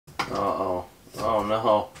Uh-oh. Oh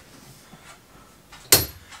no.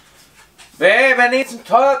 Babe, I need some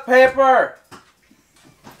toilet paper!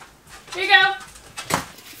 Here you go.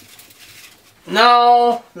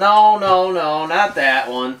 No, not that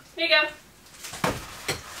one. Here you go.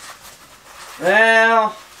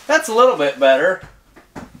 Well, that's a little bit better.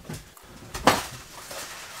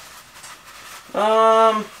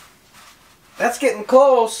 That's getting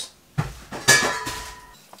close.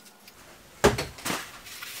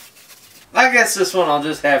 I guess this one I'll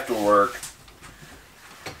just have to work.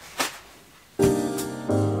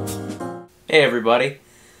 Hey everybody.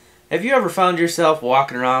 Have you ever found yourself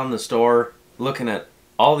walking around the store looking at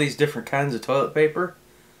all these different kinds of toilet paper?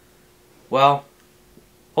 Well,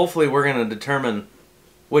 hopefully we're going to determine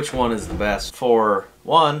which one is the best. For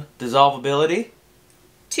 1, dissolvability.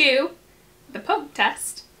 2, the poke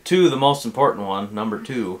test. 2, the most important one, number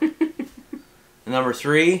 2. And number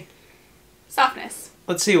 3, softness.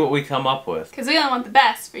 Let's see what we come up with. Because we only want the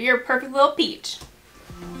best for your perfect little peach.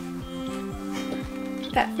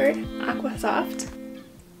 Thetford Aqua Soft.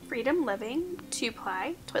 Freedom Living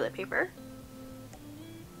 2-ply toilet paper.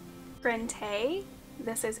 Grentay.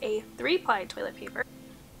 This is a 3-ply toilet paper.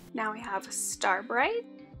 Now we have Brite.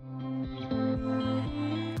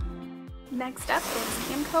 Next up is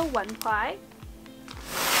Camco 1-ply,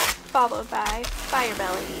 followed by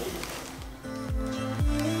Firebelly.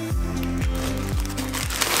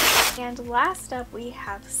 And last up we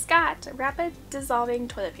have Scott Rapid Dissolving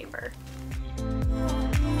Toilet Paper.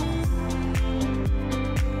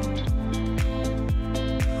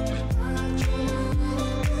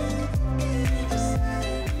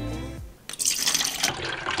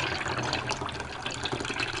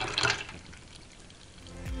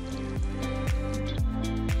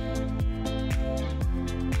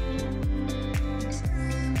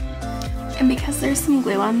 And because there's some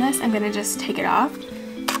glue on this, I'm going to just take it off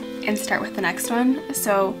and start with the next one.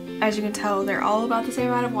 So as you can tell, they're all about the same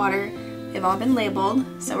amount of water. They've all been labeled,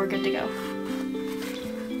 so we're good to go.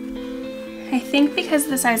 I think because of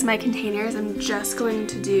the size of my containers, I'm just going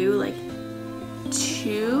to do like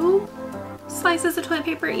 2 slices of toilet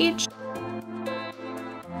paper each.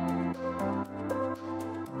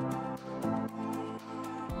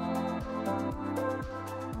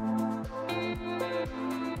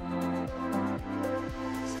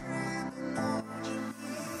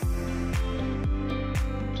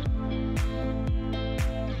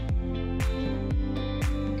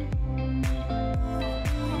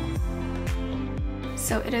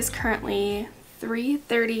 So it is currently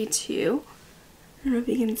 3:32. I don't know if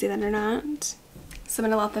you can see that or not. So I'm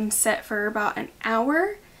gonna let them sit for about an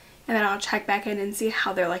hour and then I'll check back in and see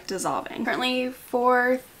how they're like dissolving. Currently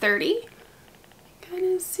 4:30.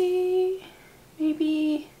 Kind of see,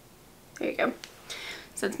 maybe, there you go.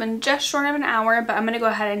 So it's been just short of an hour, but I'm gonna go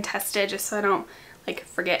ahead and test it just so I don't like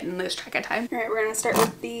forget and lose track of time. All right, we're gonna start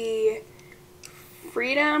with the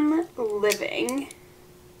Freedom Living.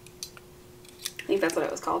 I think that's what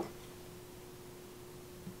it was called.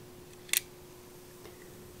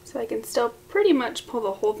 So I can still pretty much pull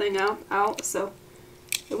the whole thing out, so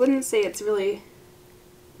I wouldn't say it's really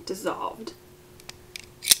dissolved.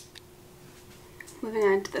 Moving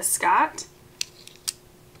on to the Scott.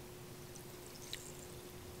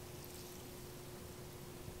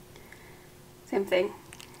 Same thing,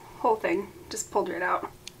 whole thing, just pulled right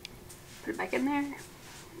out. Put it back in there.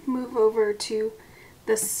 Move over to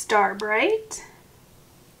the Brite.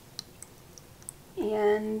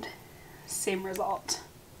 And same result.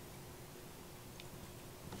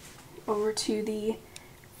 Over to the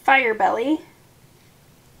Firebelly.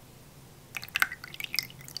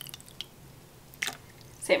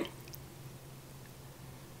 Same.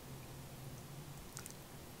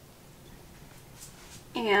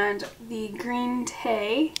 And the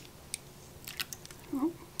Grentay.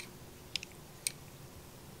 Oh.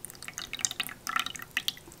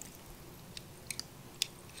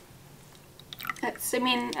 I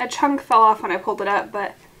mean, a chunk fell off when I pulled it up,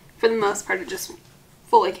 but for the most part it just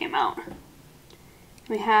fully came out.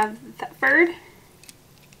 We have Thetford.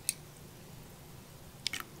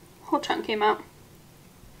 Whole chunk came out.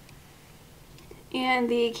 And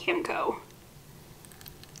the Camco.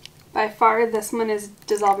 By far this one is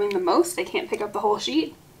dissolving the most. I can't pick up the whole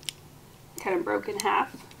sheet. Kind of broke in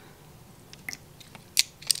half.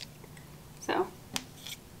 So.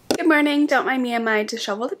 Good morning. Don't mind me and my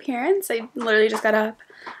disheveled appearance. I literally just got up.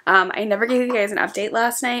 I never gave you guys an update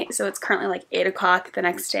last night, so it's currently like 8 o'clock the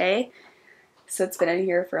next day. So it's been in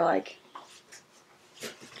here for like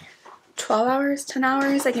 12 hours, 10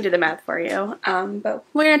 hours. I can do the math for you. But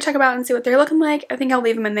we're going to check them out and see what they're looking like. I think I'll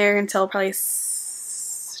leave them in there until probably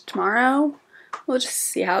tomorrow we'll just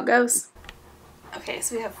see how it goes. Okay,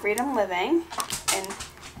 so we have Freedom Living, and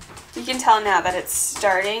you can tell now that it's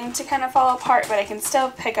starting to kind of fall apart, but I can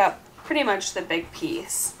still pick up pretty much the big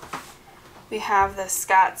piece. We have the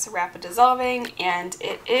Scott's Rapid Dissolving, and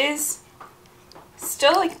it is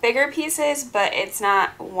still like bigger pieces, but it's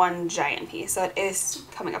not one giant piece, so it is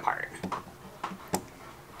coming apart.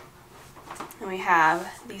 And we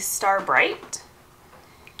have the Star Brite,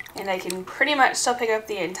 and I can pretty much still pick up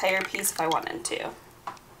the entire piece if I wanted to.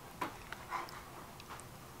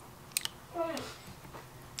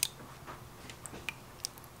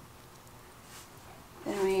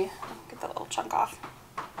 Then we get the little chunk off.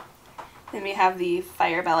 Then we have the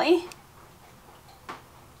Firebelly,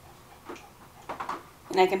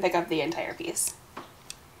 and I can pick up the entire piece.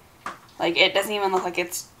 Like, it doesn't even look like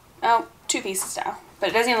it's, oh, 2 pieces now, but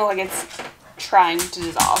it doesn't even look like it's trying to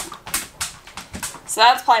dissolve. So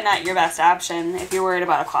that's probably not your best option if you're worried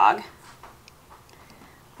about a clog.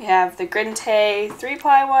 We have the Grentay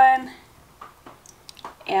 3-ply one,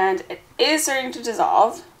 and it is starting to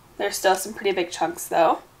dissolve. There's still some pretty big chunks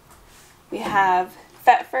though. We have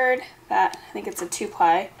Thetford, that I think it's a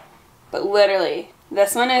 2-ply, but literally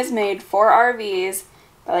this one is made for RVs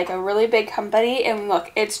by like a really big company, and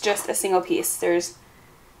look, it's just a single piece. There's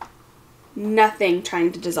nothing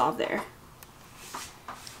trying to dissolve there.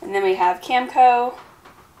 And then we have Camco,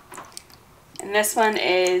 and this one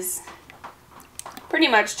is pretty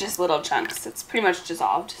much just little chunks. It's pretty much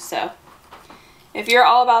dissolved, so if you're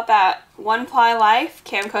all about that 1-ply life,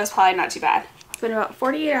 Camco is probably not too bad. It's been about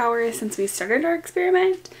 48 hours since we started our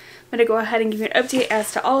experiment. I'm going to go ahead and give you an update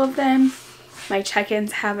as to all of them. My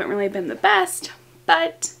check-ins haven't really been the best,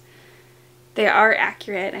 but they are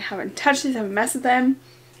accurate. I haven't touched these, I haven't messed with them.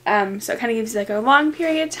 So it kind of gives you like a long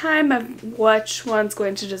period of time of which one's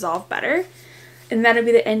going to dissolve better. And that'll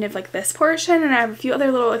be the end of like this portion, and I have a few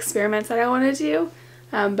other little experiments that I want to do,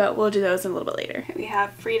 but we'll do those a little bit later. We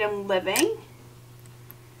have Freedom Living.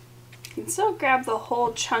 You can still grab the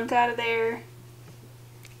whole chunk out of there,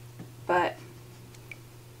 but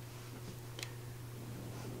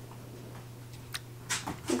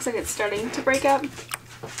looks like it's starting to break up.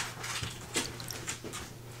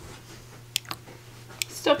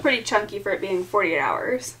 Still pretty chunky for it being 48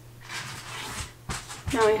 hours.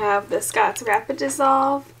 Now we have the Scott's Rapid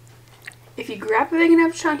Dissolve. If you grab a big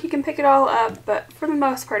enough chunk, you can pick it all up, but for the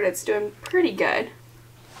most part, it's doing pretty good.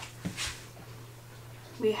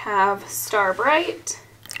 We have Star Brite.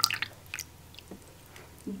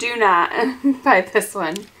 Do not buy this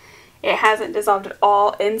one. It hasn't dissolved at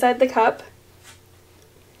all inside the cup,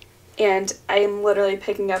 and I am literally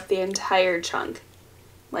picking up the entire chunk.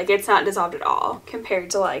 Like, it's not dissolved at all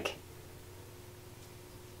compared to like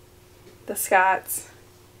the Scott's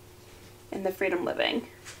and the Freedom Living.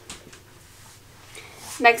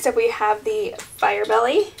 Next up we have the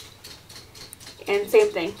Firebelly, and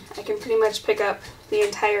same thing. I can pretty much pick up the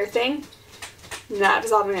entire thing, not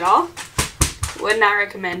dissolving at all. Would not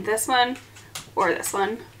recommend this one or this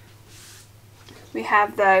one. We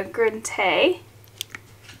have the Grentay,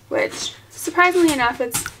 which surprisingly enough,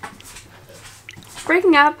 it's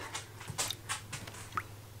breaking up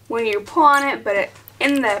when you pull on it, but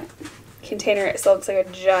in the container it still looks like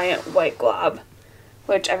a giant white glob,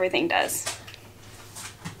 which everything does.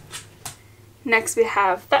 Next we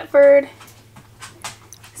have Thetford.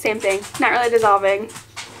 Same thing, not really dissolving.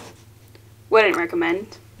 Wouldn't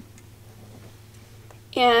recommend.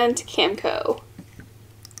 And Camco,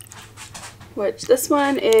 which this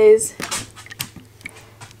one is,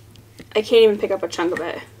 I can't even pick up a chunk of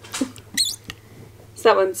it. So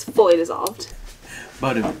that one's fully dissolved.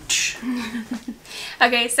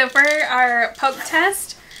 Okay, so for our poke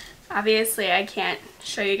test, obviously I can't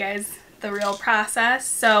show you guys the real process.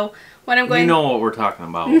 So what I'm going, you know what we're talking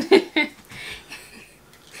about.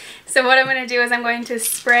 So what I'm going to do is I'm going to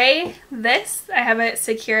spray this. I have it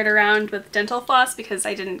secured around with dental floss because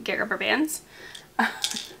I didn't get rubber bands.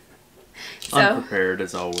 So unprepared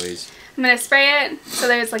as always. I'm going to spray it so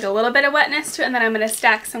there's like a little bit of wetness to it, and then I'm going to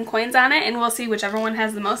stack some coins on it, and we'll see whichever one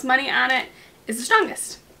has the most money on it is the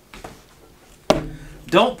strongest.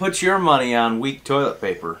 Don't put your money on weak toilet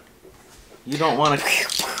paper. You don't want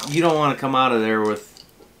to come out of there with,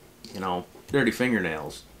 you know, dirty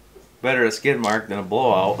fingernails. Better a skid mark than a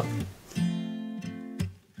blowout.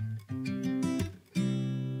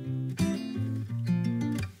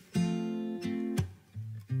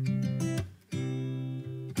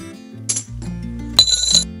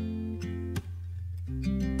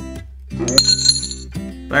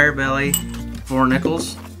 Firebelly, 4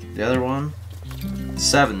 nickels. The other one,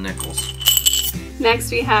 7 nickels. Next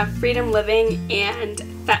we have Freedom Living and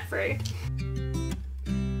Thetford.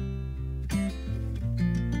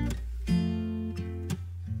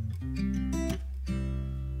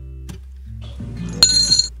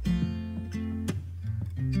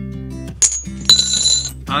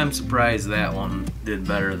 I'm surprised that one did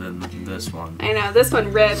better than this one. I know, this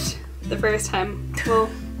one ripped the first time. Well,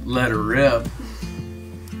 let her rip.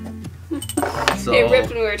 So, it ripped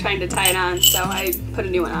when we were trying to tie it on, so I put a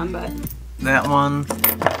new one on, but... That one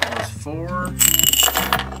was 4.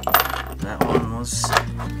 That one was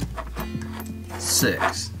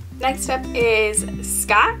 6. Next up is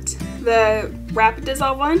Scott, the Rapid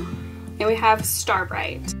Dissolve one, and we have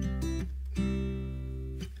Brite.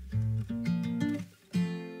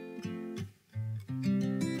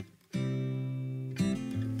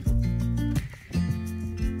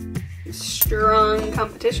 Strong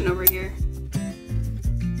competition over here.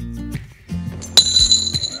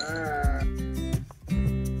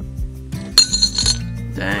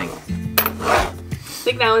 Dang. I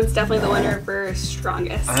think that one's definitely the winner for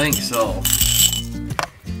strongest. I think so.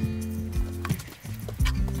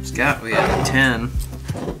 Scott, we had a 10.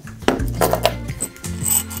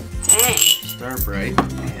 Dang. Brite,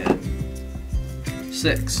 we had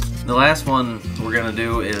 6. The last one we're gonna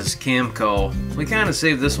do is Camco. We kind of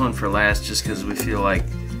saved this one for last just because we feel like,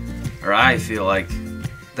 or I feel like,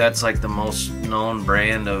 that's like the most known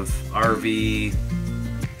brand of RV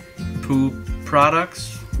poop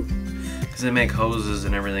products because they make hoses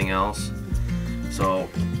and everything else. So,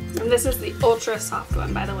 and this is the ultra soft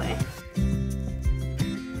one, by the way.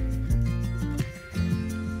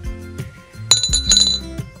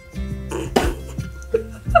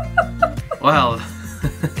 well,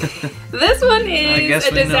 this one is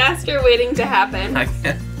a disaster waiting to happen.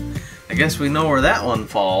 I guess we know where that one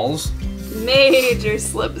falls. Major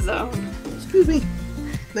slip zone. Excuse me.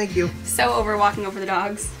 Thank you. So over walking over the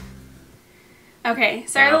dogs. Okay,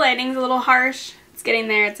 sorry the lighting's a little harsh. It's getting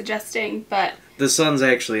there, it's adjusting, but... The sun's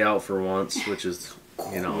actually out for once, which is,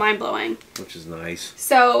 you know... mind-blowing. Which is nice.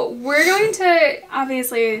 So, we're going to...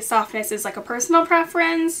 Obviously, softness is like a personal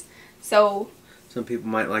preference, so... Some people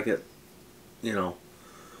might like it, you know,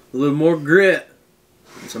 a little more grit.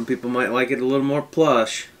 Some people might like it a little more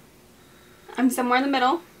plush. I'm somewhere in the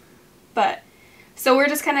middle, but... So we're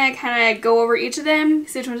just gonna kind of go over each of them,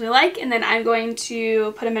 see which ones we like, and then I'm going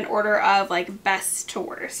to put them in order of like best to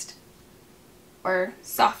worst. Or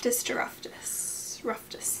softest to roughest.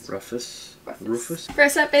 Rufus.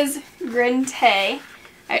 First up is Grentay.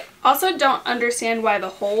 I also don't understand why the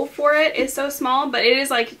hole for it is so small, but it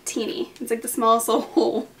is like teeny. It's like the smallest little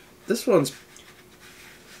hole. This one's...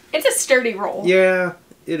 It's a sturdy roll. Yeah,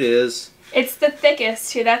 it is. It's the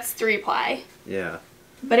thickest too, that's 3-ply. Yeah.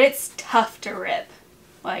 But it's tough to rip.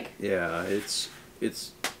 Like... Yeah, its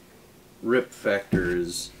rip factor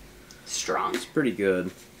is... strong. It's pretty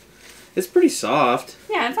good. It's pretty soft.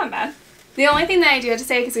 Yeah, it's not bad. The only thing that I do have to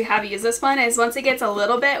say, because we have used this one, is once it gets a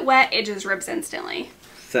little bit wet, it just rips instantly.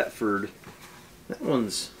 Thetford. That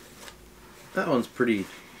one's pretty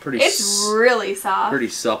It's really soft. Pretty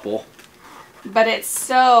supple. But it's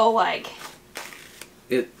so, like...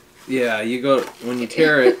 Yeah, you go... When you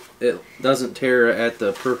tear it, it doesn't tear at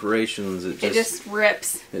the perforations. It just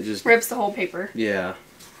rips. It just rips the whole paper. Yeah.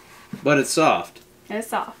 But it's soft. It's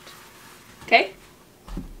soft. Okay.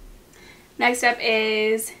 Next up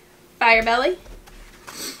is Firebelly.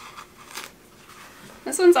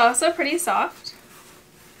 This one's also pretty soft.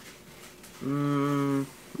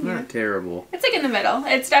 Not terrible. It's like in the middle.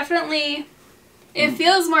 It's definitely... It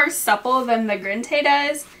feels more supple than the Grentay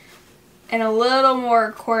does. And a little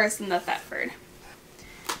more coarse than the Thetford.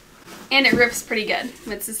 And it rips pretty good.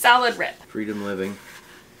 It's a solid rip. Freedom Living.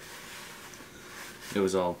 It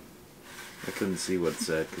was all... I couldn't see what it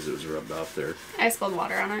said because it was rubbed off there. I spilled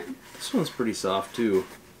water on it. This one's pretty soft too.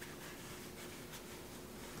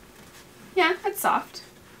 Yeah, it's soft.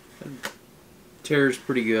 Tears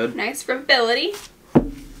pretty good. Nice rippability.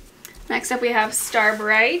 Next up we have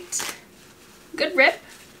Brite. Good rip.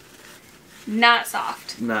 Not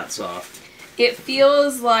soft. Not soft. It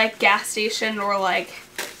feels like gas station or like...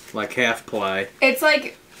 Like half ply. It's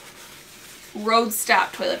like road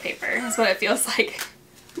stop toilet paper is what it feels like.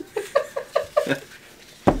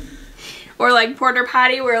 Or like porta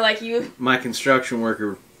potty where like you... My construction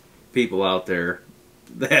worker people out there,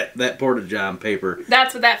 that porta john paper.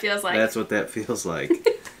 That's what that feels like. That's what that feels like.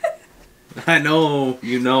 I know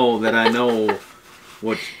you know that I know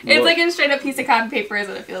what... It's like a straight up piece of cotton paper is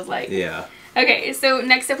what it feels like. Yeah. Okay, so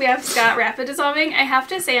next up we have Scott Rapid Dissolving. I have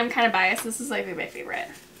to say I'm kind of biased. This is like my favorite.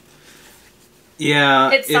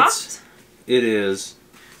 Yeah. It's soft. It is.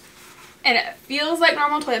 And it feels like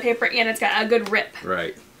normal toilet paper and it's got a good rip.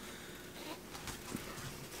 Right.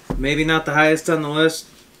 Maybe not the highest on the list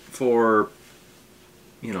for,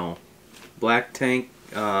 you know, black tank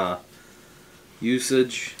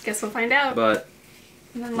usage. Guess we'll find out. But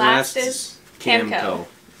and then last is Camco.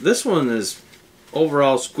 This one is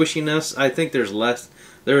overall squishiness, I think there's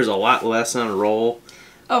a lot less on a roll.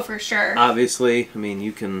 Oh, for sure. Obviously, I mean,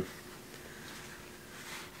 you can...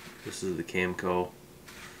 This is the Camco.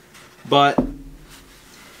 But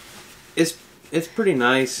it's pretty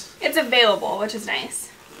nice. It's available, which is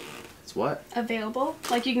nice. It's what? Available?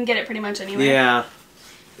 Like you can get it pretty much anywhere. Yeah.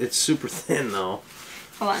 It's super thin, though.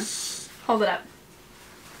 Hold on. Hold it up.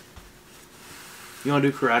 You want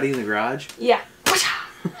to do karate in the garage? Yeah.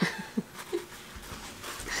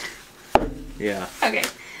 Yeah. Okay.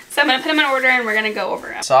 So I'm going to put them in order and we're going to go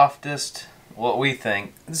over it. Softest, what we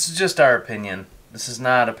think. This is just our opinion. This is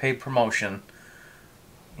not a paid promotion,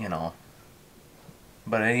 you know.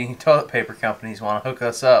 But any toilet paper companies want to hook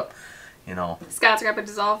us up, you know. Scott's Rapid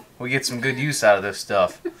Dissolve. We get some good use out of this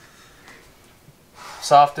stuff.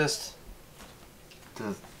 Softest,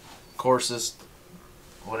 the coarsest,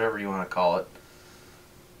 whatever you want to call it.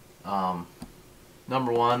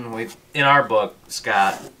 Number one, in our book,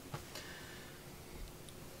 Scott.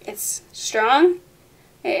 It's strong.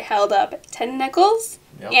 It held up 10 nickels,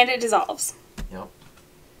 Yep. and it dissolves. Yep.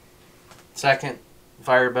 Second,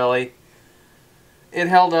 Firebelly. It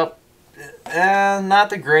held up, not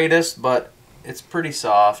the greatest, but it's pretty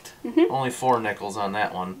soft. Only 4 nickels on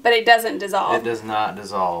that one. But it doesn't dissolve. It does not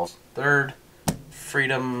dissolve. Third,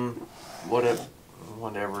 Freedom,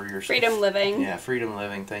 whatever you're... Freedom Living. Yeah, Freedom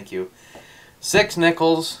Living, thank you. 6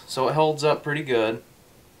 nickels, so it holds up pretty good,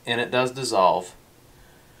 and it does dissolve.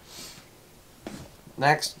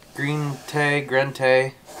 Next,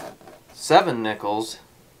 Grentay, 7 nickels.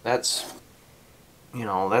 That's, you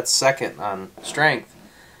know, that's second on strength,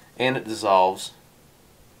 and it dissolves.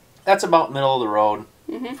 That's about middle of the road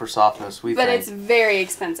for softness, we think. But it's very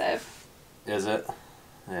expensive. Is it?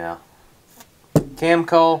 Yeah.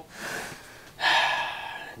 Camco,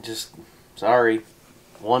 just, sorry,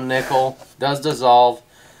 1 nickel, does dissolve,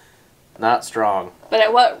 not strong. But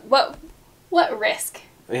at what risk?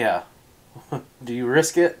 Yeah. Do you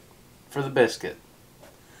risk it for the biscuit?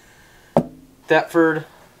 Thetford,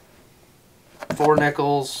 4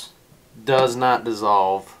 nickels, does not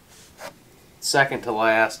dissolve. Second to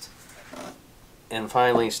last. And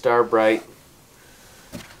finally, Brite,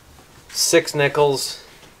 6 nickels,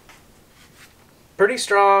 pretty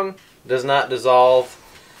strong, does not dissolve.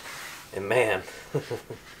 And man,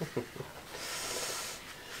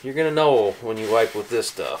 you're going to know when you wipe with this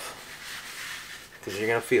stuff. Because you're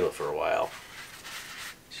going to feel it for a while.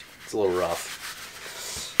 It's a little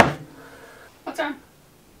rough. What's on?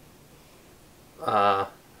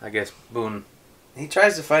 I guess Boone, he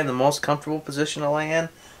tries to find the most comfortable position to lay in.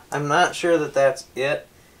 I'm not sure that that's it,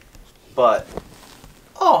 but...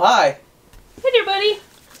 Oh, hi! Hey there, buddy!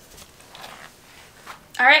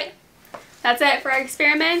 Alright, that's it for our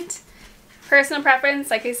experiment. Personal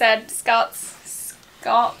preference, like I said, Scott's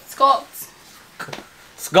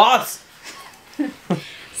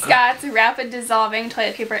Rapid Dissolving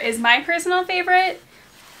Toilet Paper is my personal favorite.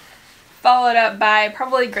 Followed up by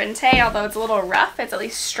probably Grentay, although it's a little rough, it's at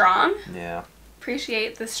least strong. Yeah.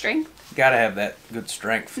 Appreciate the strength. Gotta have that good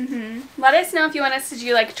strength. Let us know if you want us to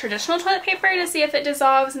do like traditional toilet paper to see if it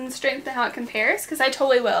dissolves in strength and how it compares, because I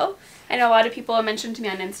totally will. I know a lot of people have mentioned to me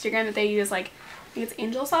on Instagram that they use like, I think it's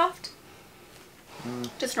Angel Soft.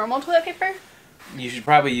 Just normal toilet paper. You should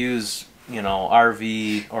probably use, you know,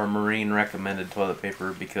 RV or Marine recommended toilet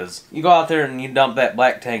paper, because you go out there and you dump that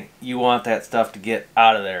black tank, you want that stuff to get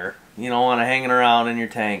out of there. You don't want it hanging around in your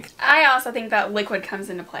tank. I also think that liquid comes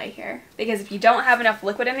into play here, because if you don't have enough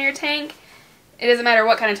liquid in your tank, it doesn't matter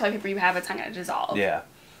what kind of toilet paper you have, it's not going to dissolve. Yeah.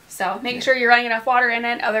 So make sure you're running enough water in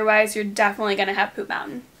it, otherwise you're definitely going to have poop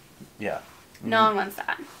mountain. Yeah. No one wants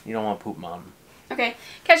that. You don't want poop mountain. Okay,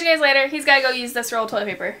 catch you guys later. He's got to go use this roll of toilet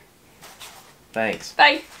paper. Thanks.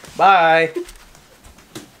 Bye. Bye.